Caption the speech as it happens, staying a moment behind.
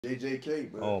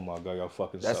JJK, bro. Oh my god, y'all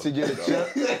fucking That's selling to get a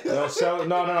check. Y'all selling?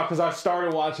 No, because I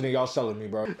started watching it. Y'all selling me,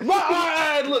 bro.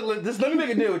 Look, let me make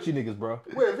a deal with you niggas, bro.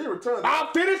 Wait, if he returns,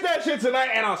 I'll finish that shit tonight,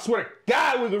 and I swear to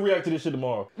God, we can react to this shit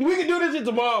tomorrow. We can do this shit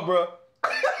tomorrow, bro.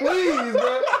 Please,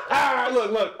 bro. All right,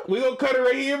 look. We gonna cut it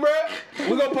right here, bro.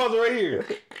 We gonna pause it right here,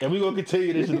 and we gonna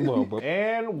continue this shit tomorrow, bro.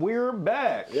 And we're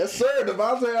back. yes, sir.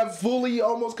 Devontae, I'm fully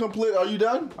almost complete. Are you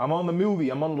done? I'm on the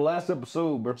movie. I'm on the last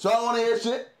episode, bro. So I want to hear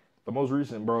shit. The most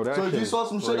recent, bro. That So if you saw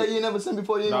some shit that you ain't never seen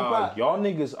before, you ain't gonna cry. Y'all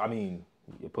niggas, I mean,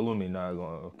 Palumi not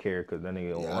gonna care because that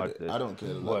nigga don't watch this. I don't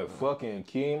care. But fucking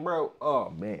King, bro,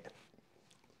 oh man.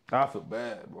 I feel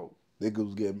bad, bro. Niggas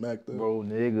was getting macked up. Bro,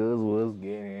 niggas was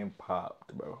getting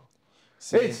popped, bro.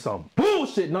 It's some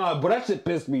bullshit. Nah, but that shit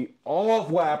pissed me off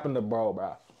what happened to bro.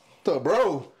 So,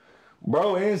 bro.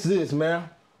 Bro, it's this, man.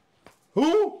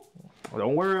 Who?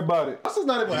 Don't worry about it. This is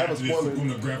not even having spoilers.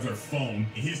 Sukuna grabbed her phone and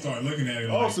he started looking at it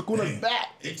Oh, like, Sukuna's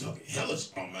back. They talking hellish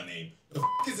on my name. The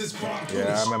f is this bomb?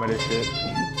 Yeah, I remember this shit.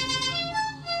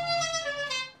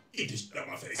 He just got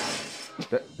my face.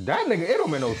 That nigga, it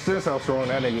don't make no sense how strong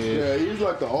that nigga is. Yeah, he's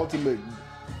like the ultimate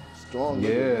strong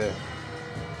nigga. Yeah.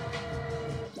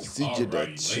 Alright,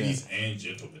 ladies and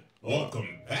gentlemen, welcome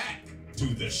back to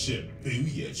the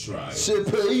Shibuya trial.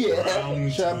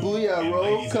 Shibuya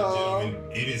roll call.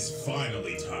 It is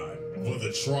finally time for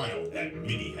the trial that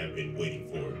many have been waiting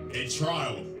for. A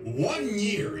trial 1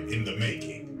 year in the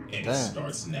making, and it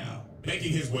starts now.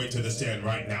 Making his way to the stand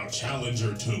right now,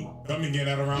 Challenger 2. Coming in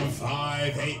at around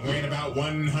 5'8", weighing about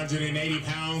 180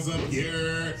 pounds of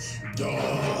pure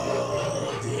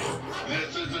dog.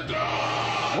 This is the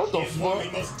dog! What the He's fuck? one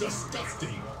of the most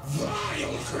disgusting,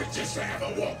 vile creatures to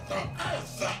ever walk the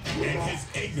earth. And his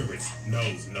ignorance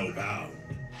knows no bound.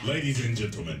 Ladies and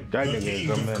gentlemen, That the nigga king is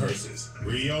a of man. curses,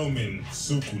 Ryomen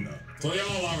Sukuna. So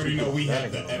y'all already know we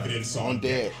have the evidence on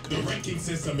deck. The ranking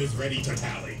system is ready to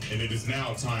tally, and it is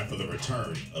now time for the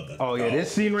return of the Oh yeah,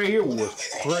 this scene right here was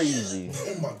crazy.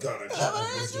 Oh my god, I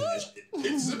can't do this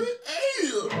shit. Exhibit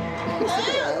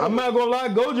A! I'm not gonna lie,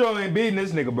 Gojo ain't beating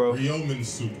this nigga, bro. Ryomen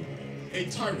Sukuna, a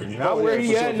tyrant. Not where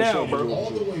he at now, bro. All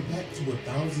the way back to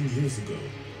 1,000 years ago,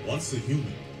 once a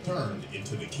human turned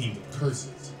into the king of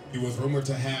curses. He was rumored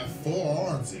to have 4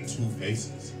 arms and 2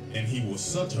 faces, and he was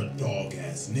such a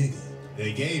dog-ass nigga.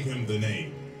 They gave him the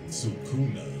name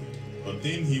Sukuna, but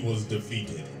then he was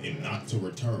defeated and not to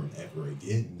return ever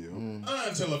again.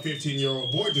 Until a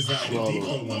 15-year-old boy decided to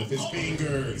decoat one of his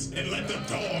fingers and let the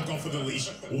dog off of the leash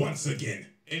once again.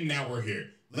 And now we're here.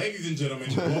 Ladies and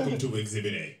gentlemen, welcome to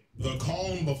Exhibit A, the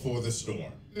calm before the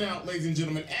storm. Now, ladies and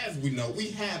gentlemen, as we know,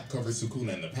 we have covered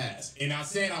Sukuna in the past, and I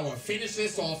said I would finish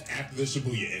this off after the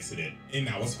Shibuya incident, and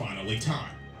now it's finally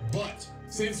time. But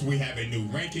since we have a new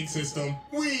ranking system,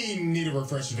 we need a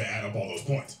refresher to add up all those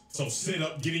points. So sit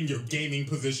up, get in your gaming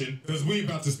position, because we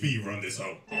about to speed run this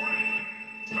hoe.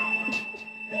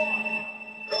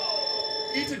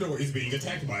 Itadori is being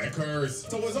attacked by a curse,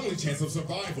 so his only chance of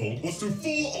survival was to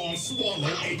full-on swallow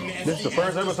a nasty This is the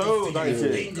first episode, like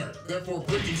shit. anger, therefore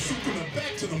bringing Sukuna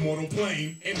back to the mortal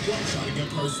plane and one-shotting a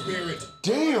cursed spirit.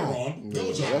 Damn!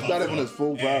 That's not even his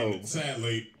full power.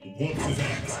 Sadly, whoops his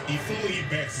ass. He fully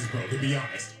embarrasses bro, to be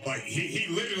honest. Like, he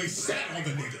literally sat on the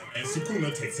nigga, and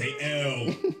Sukuna takes a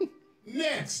L.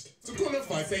 Next, Sukuna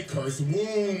fights a cursed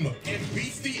womb and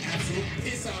beats the absolute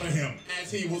piss out of him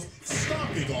as he was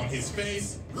stomping on his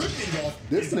face, ripping off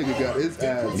This his nigga got arm, his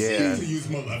then ass proceeds beat. to use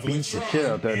malevolent shit charm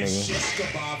out that and nigga. shish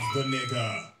kebabs the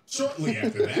nigga. Shortly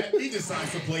after that, he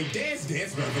decides to play Dance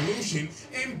Dance Revolution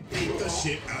and beat the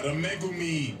shit out of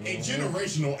Megumi. A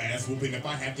generational ass whooping, if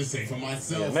I have to say for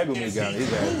myself. Yeah, Megumi as got he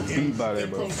his ass pulled him, beat by that, then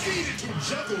bro. proceeded to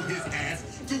juggle his ass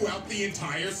throughout the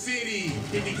entire city,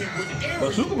 hitting him with But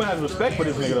aerial Superman has respect for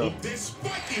this nigga, though. then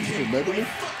spiking him to a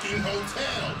fucking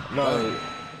hotel. No,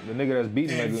 the nigga that's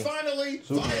beating And nigga. finally,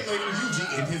 violating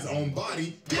Yuji in his own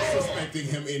body, disrespecting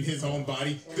him in his own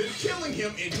body, then killing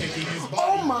him and taking his body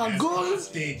Oh my as God.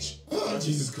 hostage. Oh,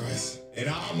 Jesus Christ. And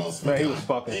I almost Man, forgot. he was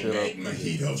fucking They shit made up.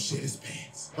 Mahito shit his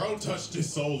pants. Bro touched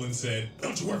his soul and said,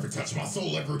 "Don't you ever touch my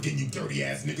soul ever again, you dirty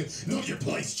ass nigga. Know your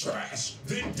place, trash."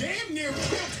 Then damn near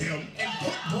killed him and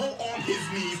put bro on his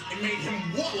knees and made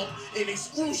him wallop in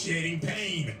excruciating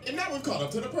pain. And now we've caught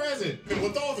up to the present. And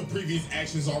with all the previous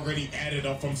actions already added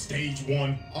up from stage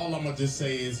 1, all I'ma just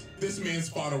say is, this man's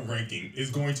final ranking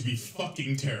is going to be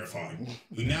fucking terrifying.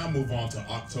 We now move on to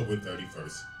October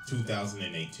 31st,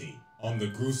 2018. on the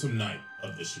gruesome night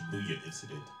of the Shibuya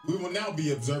incident. We will now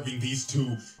be observing these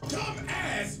two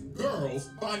dumb-ass girls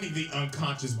finding the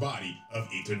unconscious body of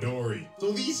Itadori.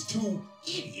 So these two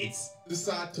idiots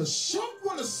decide to shove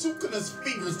one of Sukuna's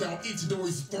fingers down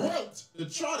Itadori's throat to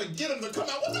try to get him to come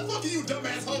out. What the fuck are you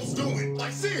dumbass hoes doing?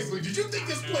 Like, seriously, did you think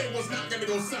this plan was not gonna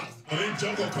go south? And then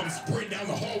Junko comes sprinting down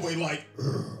the hallway like,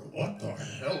 what the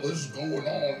hell is going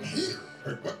on here?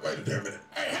 Hey, wait a damn minute.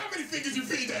 Hey, how many fingers you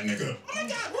feed that nigga? Oh my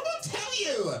god, what did I tell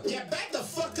you? Yeah, back the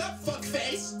fuck up,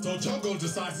 fuckface. So Junko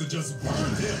decides to just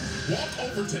burn him, walk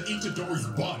over to Itadori's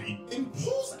body, and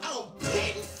pulls out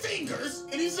 10 fingers,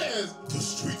 and he says, the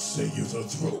streets say you're the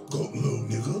throat goat, little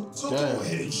nigga. So go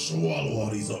ahead and swallow all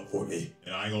these up for me.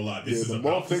 And I ain't gonna lie, this is the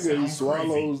about more to finger he sound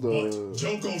swallows, crazy, the but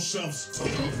Junko shoves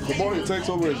 10 the more he takes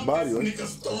over his body, this right?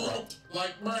 nigga's throat.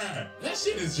 Like, bruh, that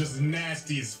shit is just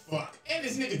nasty as fuck. And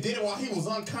this nigga did it while he was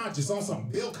unconscious on some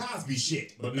Bill Cosby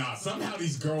shit. But nah, somehow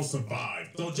these girls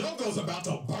survived. So Junko's about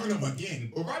to burn him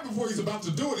again. But right before he's about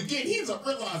to do it again, he ends up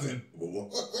realizing,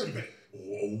 wait a minute.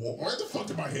 Where the fuck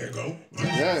did my hair go?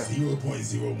 Yeah.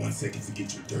 0.01 seconds to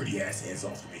get your dirty ass hands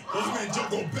off of me. Those men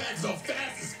Junko bags up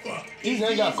fast as fuck. These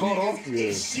ain't got caught off. Yeah.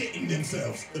 Shitting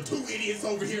themselves. The two idiots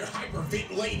over here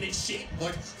hyperventilating and shit.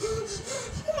 Like, oh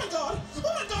my god,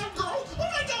 girl, oh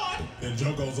my god. Then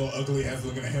Junko's all ugly ass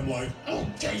looking at him like, oh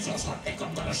Jesus, I think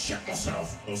I'm gonna shit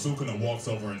myself. So Sukuna walks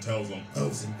over and tells him,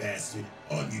 Ozen bastard,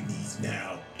 on your knees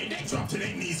now. And they dropped to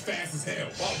their knees fast as hell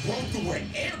while bro threw an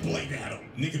air blade at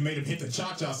him. Nigga made him hit the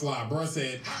cha-cha slide. Bro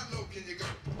said, how low can you go?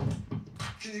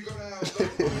 Can you go down?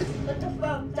 What the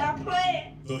fuck? Stop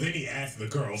playing. So then he asked the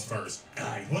girls first,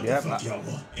 alright, what the fuck y'all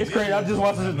want? It's crazy, I just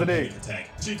watched this today.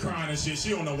 She crying and shit,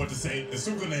 she don't know what to say. And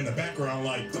Sukuna in the background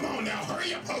like, come on now,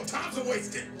 hurry up, ho, time's a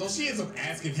wasted. So she ends up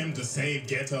asking him to save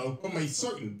Geto from a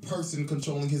certain person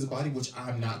controlling his body, which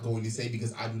I'm not going to say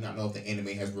because I do not know if the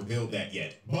anime has revealed that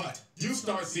yet. But you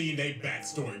start seeing their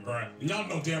backstory, bruh. And y'all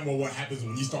know damn well what happens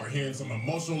when you start hearing some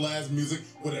emotional ass music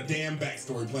with a damn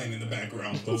backstory playing in the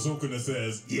background. So Sukuna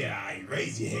says, yeah, I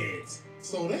raise your heads.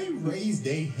 So they raise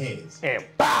their heads. And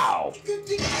bow! He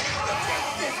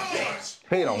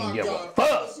don't give a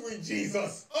fuck. Sweet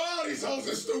Jesus. Oh, these hoes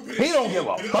are stupid. He don't give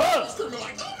a fuck. Screaming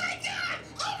like, oh my god!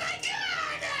 Oh my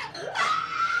god!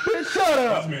 Bitch, shut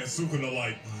up. This man Sukuna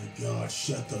like, my god,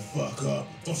 shut the fuck up.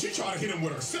 So she tried to hit him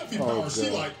with her selfie power. She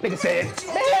like, nigga said,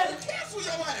 man, cancel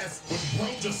your ass. But bro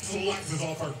just slices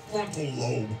off her frontal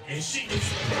lobe and she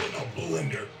gets put in a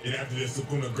blender. And after this,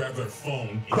 Sukuna grabs her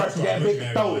phone. Crush that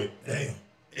bitch, throw it. Damn,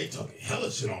 they talking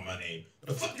hella shit on my name.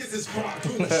 The fuck is this fraud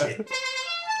doing shit?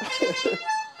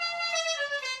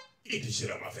 Eat the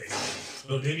shit out my face.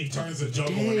 So then he turns to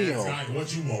Junko and asks, guy,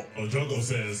 what you want? So Junko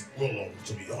says, well,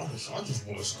 to be honest, I just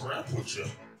want to scrap with you.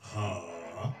 Huh?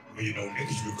 Well, you know,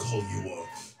 niggas been calling you a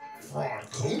fraud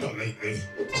kuna lately.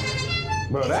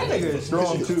 Bro, that nigga is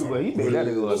strong too, but he made that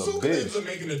nigga look a Sukuna ends bitch. up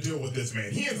making a deal with this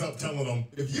man. He ends up telling him,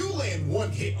 if you land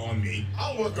one hit on me,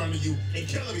 I'll work under you and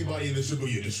kill everybody in the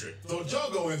Shibuya district. So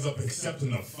Junko ends up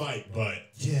accepting the fight, but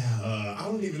yeah, I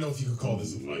don't even know if you could call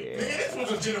this a fight. Yeah. Nigga, this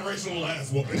was a generational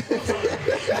ass whooping. I'm trying to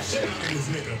beat the shit out of this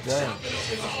nigga. Chopping up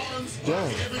his arms,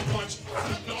 blocking every punch,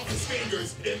 cutting off his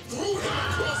fingers, and threw him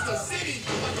across the city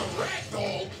like a rag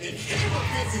doll and hammer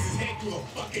fences his head through the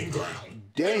fucking ground.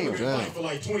 Damn. Fight for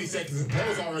like 20 seconds and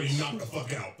Bro's already knocked the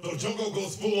fuck out. So Junko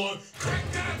goes full on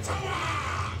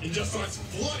Krakatoa and just starts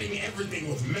flooding everything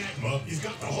with magma. He's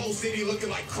got the whole city looking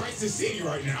like Crisis City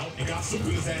right now and got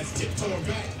Sukuna's ass tiptoeing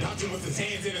back, dodging with his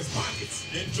hands in his pockets.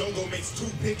 Then Junko makes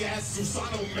two big ass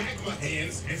Susanoo magma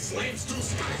hands and slams two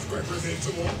skyscrapers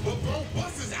into him. But Bro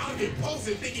busts out of it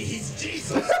posing thinking he's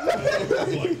Jesus. Like,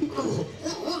 where did he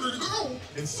go?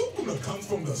 And Sukuna comes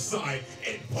from the side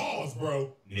and pause,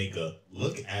 bro. Nigga,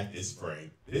 look at this frame.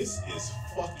 This is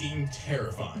fucking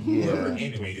terrifying. Whoever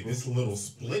animated this little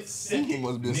split second,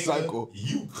 must be a nigga, psycho.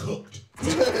 you cooked.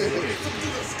 He comes through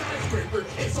the skyscraper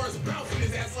and starts bouncing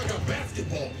his ass like a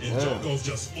basketball. And Junko's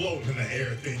just floating in the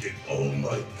air thinking, oh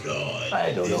my god.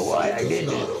 I don't know why I did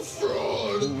Not it. a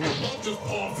fraud. Bro just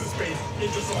palms his face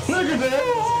and just starts Look at that.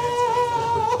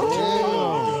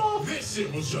 This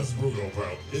shit was just brutal,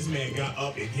 bro. This man got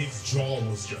up and his jaw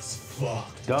was just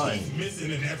fucked. Done. Teeth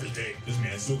missing and everything. This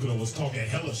man Sukuna was talking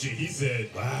hella shit. He said,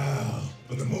 wow,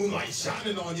 when the moonlight's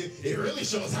shining on you, it really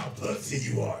shows how pussy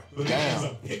you are. But he ends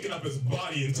up picking up his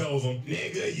body and tells him,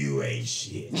 nigga, you ain't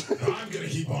shit. I'm gonna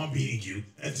keep on beating you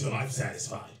until I'm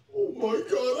satisfied. Oh my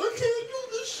god, I can't do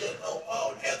this shit no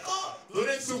more, nigga. So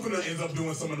then Sukuna ends up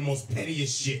doing some of the most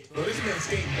pettiest shit. So this man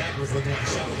skating backwards looking like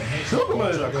Shadow the Hedgehog. Sukuna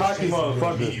is a cocky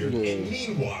motherfucker. And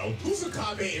meanwhile,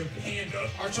 Kusakabe and Panda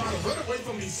are trying to run away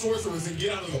from these sorcerers and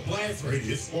get out of the blast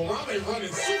radius. Well, while they running,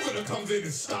 Sukuna comes in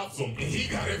and stops them. And he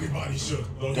got everybody shook.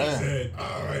 So he said,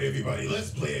 alright everybody, let's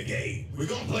play a game. We're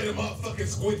gonna play the motherfucking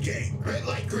Squid Game. Red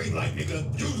light, green light,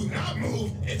 nigga. You do not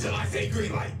move until I say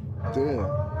green light. Damn.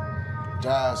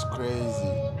 That's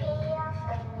crazy.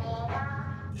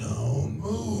 Don't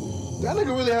move. That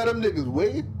nigga really had them niggas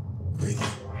waiting.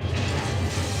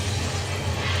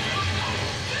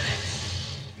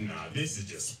 Nah, this is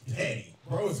just petty.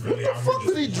 Bro, it's really What the fuck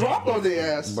did he drop on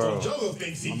their ass? Bro. So Jolo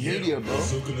thinks he media, bro.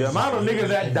 The amount of niggas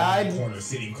that died corner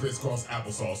sitting crisscross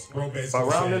applesauce. Bro,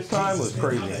 around this time was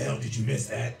crazy. How the hell did you miss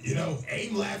that? You know,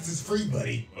 AIM Labs is free,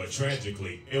 buddy. But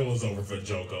tragically, it was over for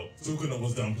Joko. Sukuna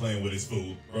was done playing with his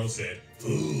food. Bro said,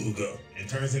 Fuga, and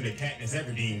turns into Katniss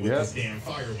Everdeen with this damn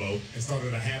firebow and started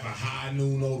to have a high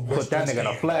noon old put that nigga in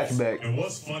a flashback. And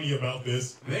what's funny about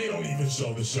this, they don't even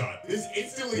show the shot. This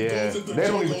instantly goes into they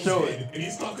don't even Joko's show head, and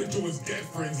he's talking to his dead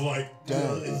friends like,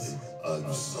 guys,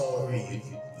 I'm sorry.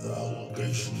 The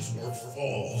allegations were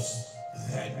false.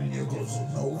 That nigga's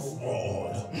no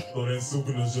fraud. So then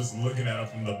Sukuna's just looking at him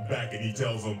from the back and he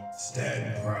tells him,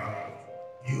 stand proud.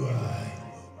 You and I,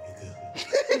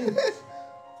 nigga.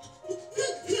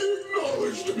 He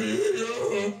acknowledged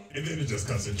me. And then it just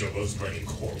cuts to Joko spreading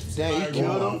corpse. Damn, he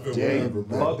killed him? Yeah,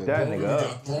 fuck that nigga He up.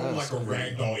 got thrown like a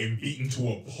rag doll and beaten to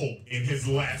a pulp in his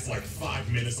last like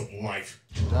 5 minutes of life.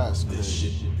 That's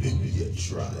crazy. Shit,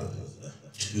 try.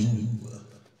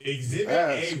 Exhibit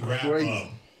A wrap up.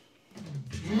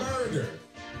 Murder.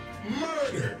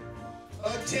 Murder.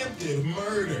 Attempted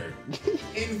murder.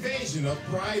 Invasion of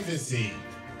privacy.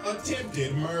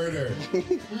 Attempted murder.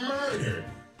 Murder.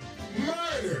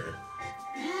 Murder.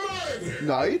 Murder.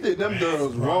 Nah, he did them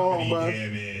girls wrong, bro.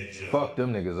 Fuck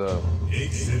them niggas up.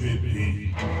 Exhibit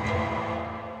B.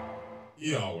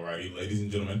 Yeah, alrighty, ladies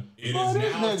and gentlemen. It is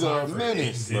now time for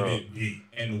Exhibit B.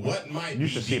 And what might be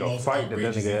the most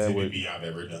outrageous Exhibit B I've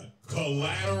ever done.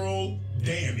 Collateral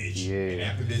damage. Yeah. And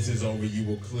after this is over, you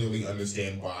will clearly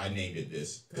understand why I named it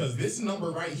this. Because this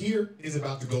number right here is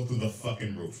about to go through the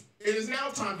fucking roof. It is now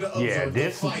time to observe the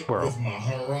fight with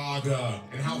Maharaga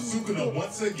and how Sukuna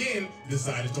once again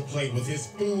decided to play with his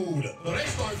food. So they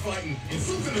start fighting, and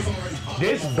Sukuna's already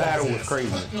This battle was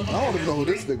crazy. I don't even know who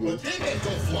this nigga is. But then they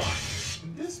go fly.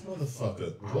 This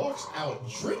motherfucker walks out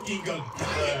drinking a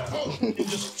Diet Coke and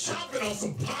just chopping on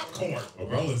some popcorn.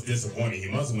 Arella's disappointed. He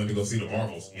must have went to go see the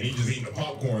Marvels. And he just eating the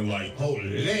popcorn like, holy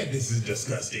man, this is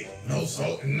disgusting. No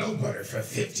salt and no butter for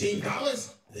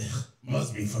 $15? Ugh,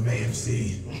 must be from AMC.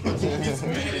 He's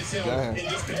mad as hell and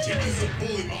just continues to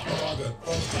bully Maharaga.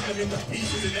 Cut him into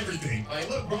pieces and everything. Like,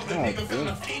 look, bro, the nigga found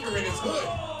a finger in his hood.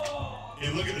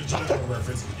 And look at the JoJo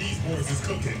reference. These boys is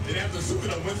cooking. And after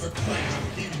Sukuna wins the clash,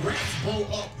 he wraps Bro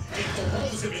up and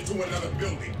throws him into another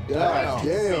building. God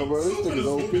damn, bro. This Sukuna's nigga's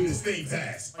whooping this OP. thing's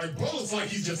ass. Like, Bro looks like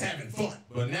he's just having fun.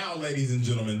 But now, ladies and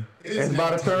gentlemen, it is It's now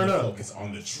about to time turn up. focus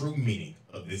on the true meaning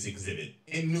of this exhibit.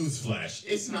 In newsflash,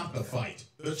 it's not the fight.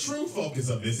 The true focus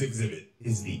of this exhibit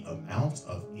is the amount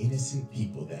of innocent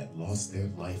people that lost their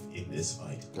life in this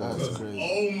fight. That's crazy.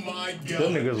 Oh my god.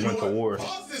 Them niggas You know went to what? war.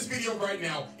 Pause this video right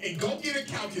now and go get a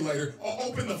calculator or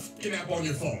open the fucking app on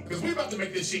your phone. Because we're about to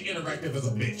make this shit interactive as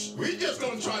a bitch. We're just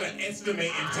gonna try to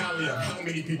estimate and tally up how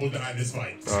many people died in this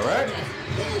fight. Alright.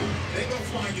 Boom. They go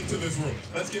flying into this room.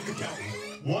 Let's get the counting.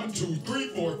 1, 2, 3,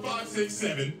 4, 5, 6,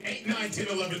 7, 8, 9, 10,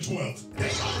 11, 12. They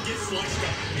all get sliced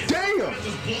up. And Damn! that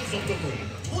just blows up the room.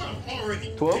 12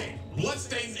 already. 12? Dead. Blood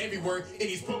stains everywhere, and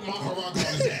he's putting Maharaga on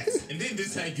his ass. And then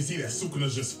this time you can see that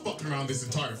Sukuna's just fucking around this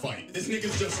entire fight. This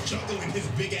nigga's just juggling his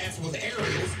big ass with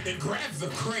aerials and grabs the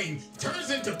crane, turns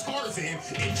into Tarzan,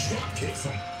 and drop kicks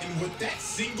him. And with that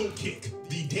single kick,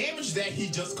 the damage that he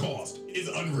just caused is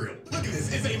unreal. Look at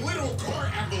this. It's a literal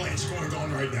car avalanche going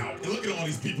on right now. And look at all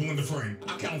these people in the frame.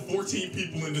 I count 14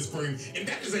 people in this frame, and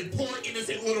that is a poor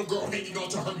innocent little girl hanging on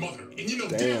to her mother. And you know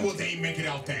damn well they ain't making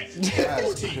out that. That's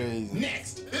 14. crazy.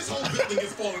 Next, this whole building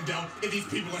is falling down, and these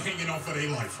people are hanging on for their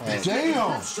life. This damn.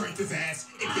 nigga grip strength his ass,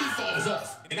 and he falls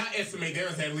off. And I estimate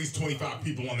there's at least 25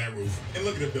 people on that roof. And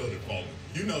look at the building falling.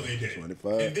 You know they did.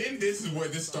 25. And then this is where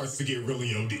this starts to get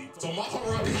really OD. So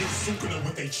Maharaga hits Sukuna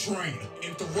with a train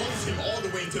and throws him all the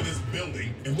way into this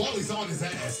building. And while he's on his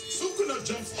ass, Sukuna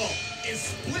jumps up and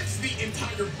splits the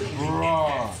entire building in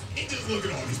half. And just look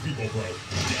at all these people, bro.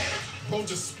 Dead. Bro,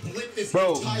 just split this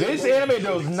Bro, entire this world anime into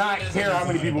does not as care how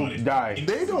many people about it. die. And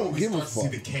They don't we give a start to see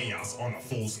fuck. the chaos on a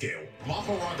full scale.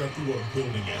 Mahoraga threw a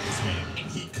building at this man,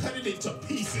 and he cut it into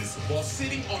pieces while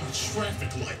sitting on a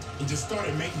traffic light and just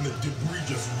started making the debris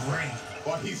just rain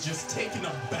while he's just taking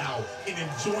a bow and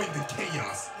enjoying the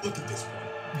chaos. Look at this one.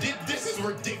 This is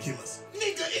ridiculous.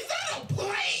 Nigga, is that a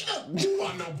plane? Ooh,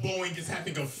 I know Boeing is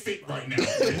having a fit right now.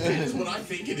 That is what I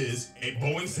think it is. A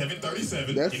Boeing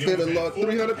 737. That and it fit was a at lot, full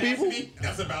 300 people? capacity.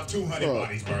 That's about 200 Oh.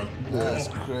 bodies, bro. That's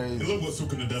Come on. crazy. And look what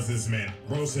Sukuna does to this man.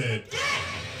 Bro said,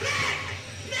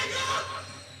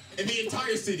 and the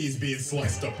entire city is being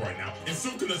sliced up right now. And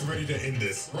Sukuna's ready to end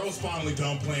this. Bro's finally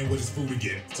done playing with his food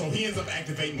again. So he ends up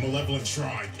activating Malevolent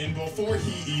Shrine. And before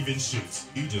he even shoots,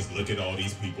 you just look at all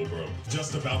these people, bro.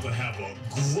 Just about to have a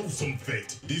gruesome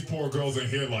fate. These poor girls in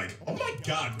here like, oh my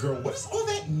god, girl, what is all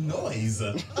that noise?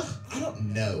 I don't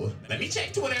know. Let me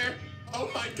check Twitter. Oh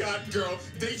my god, girl,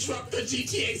 they trucked the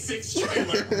GTA 6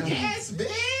 trailer. Yes,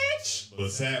 bitch!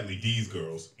 But sadly, these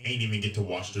girls ain't even get to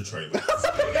watch the trailer.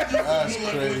 That's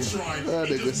crazy. That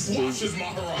It nigga just stupid. washes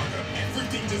Mahoraga.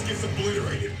 Everything just gets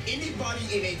obliterated. Anybody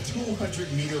in a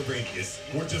 200-meter radius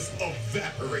were just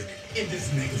evaporated. And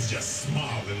this nigga's just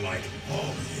smiling like,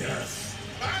 oh yes.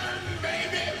 Burn,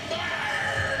 baby,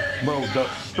 burn! Bro, the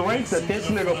strength that this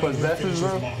nigga possesses,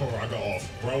 bro. Mahoraga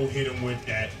off. Bro hit him with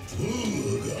that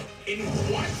hoog and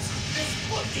wiped this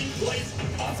fucking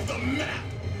place off the map.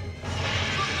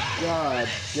 God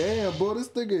damn, bro, this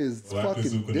nigga is fucking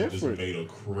Just different. made a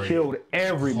crazy Killed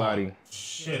everybody.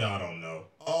 Shit, I don't know.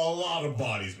 A lot of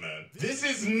bodies, man. This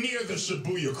is near the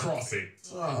Shibuya crossing.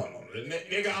 I don't know.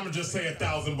 Nigga, I'ma just say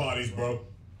 1,000 bodies, bro.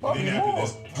 And then after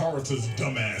this, Haruto's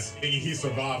dumbass, and he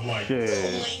survived like, Shit.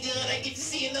 Oh my god, I get to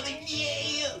see another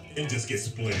yeah. and just get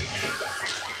split.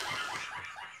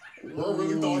 Bro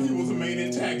really thought he was the main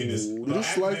antagonist. But just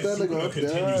after like that nigga Sukuna up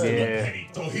continues there. to Yeah. look petty.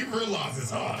 So he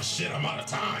realizes, oh shit, I'm out of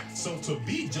time. So to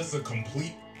be just a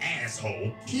complete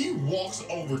asshole, he walks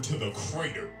over to the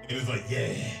crater and is like,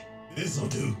 yeah, this'll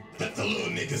do. Let the little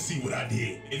nigga see what I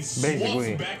did. And swaps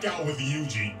Basically. back out with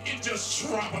Yuji. It just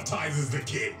traumatizes the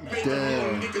kid. Make the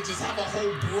little Damn. nigga just have a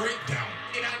whole breakdown.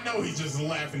 And I know he's just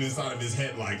laughing inside of his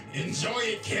head like, enjoy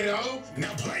it, kiddo.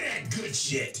 Now play that good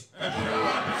shit.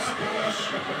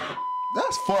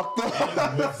 That's fucked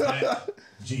And with up. that,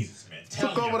 Jesus, man.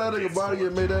 Took over that nigga body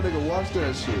and made that nigga watch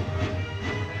that shit.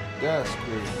 That's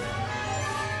crazy.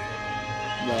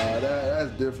 Nah,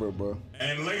 that's different, bro.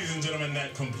 And ladies and gentlemen,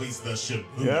 that completes the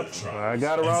Shibuya Yep, trial. I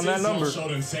got around that number.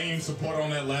 Showed the same support on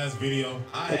that last video.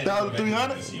 I had to go back 1,300?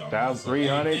 and listen, y'all.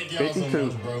 1,352. Thank y'all so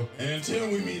much, bro. And until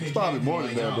we meet again, probably more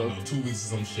like, than that, I don't bro. know, 2 weeks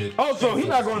or some shit. Oh, so he's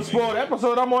not gonna spoil the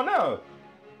episode I'm on now.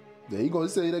 Yeah, he gonna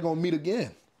say they're gonna meet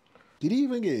again. Did he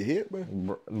even get hit,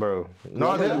 bro? Bro.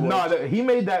 No, he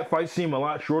made that fight seem a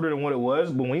lot shorter than what it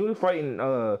was, but when he was fighting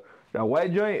that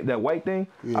white joint, that white thing,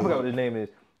 I forgot what his name is.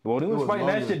 But when he was was fighting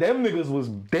that longer. shit, them niggas was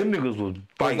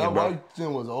biting, That bro. white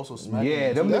thing was also smacking. Yeah,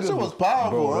 him, them too. That shit was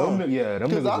powerful, bro, huh? them niggas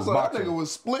Cause I was saw that boxing. nigga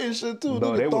was splitting shit too.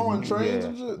 Bro, Nigga they throwing was, trains yeah,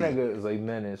 and shit. nigga is a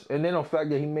menace. And then the fact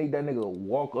that he made that nigga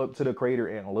walk up to the crater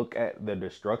and look at the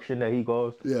destruction that he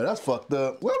caused. Yeah, that's fucked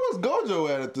up. Where was Gojo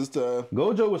at this time?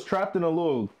 Gojo was trapped in a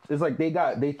little. It's like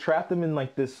they trapped him in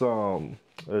like this prison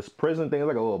thing. It's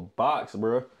like a little box,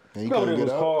 bro. And he I forgot what couldn't it was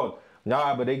get out? called.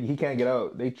 Nah, but he can't get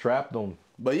out. They trapped him.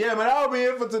 But yeah, man, that'll be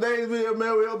it for today's video,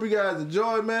 man. We hope you guys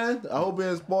enjoyed, man. I hope it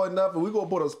ain't spoiled enough. And we gonna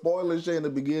put a spoiler shit in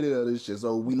the beginning of this shit.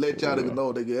 So we let y'all niggas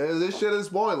know, nigga. This shit is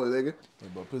spoiler, nigga. Hey,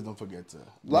 but please don't forget to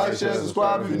Like, share,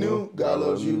 subscribe if you're new. God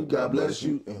loves you. God bless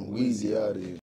you. And Weezy out here.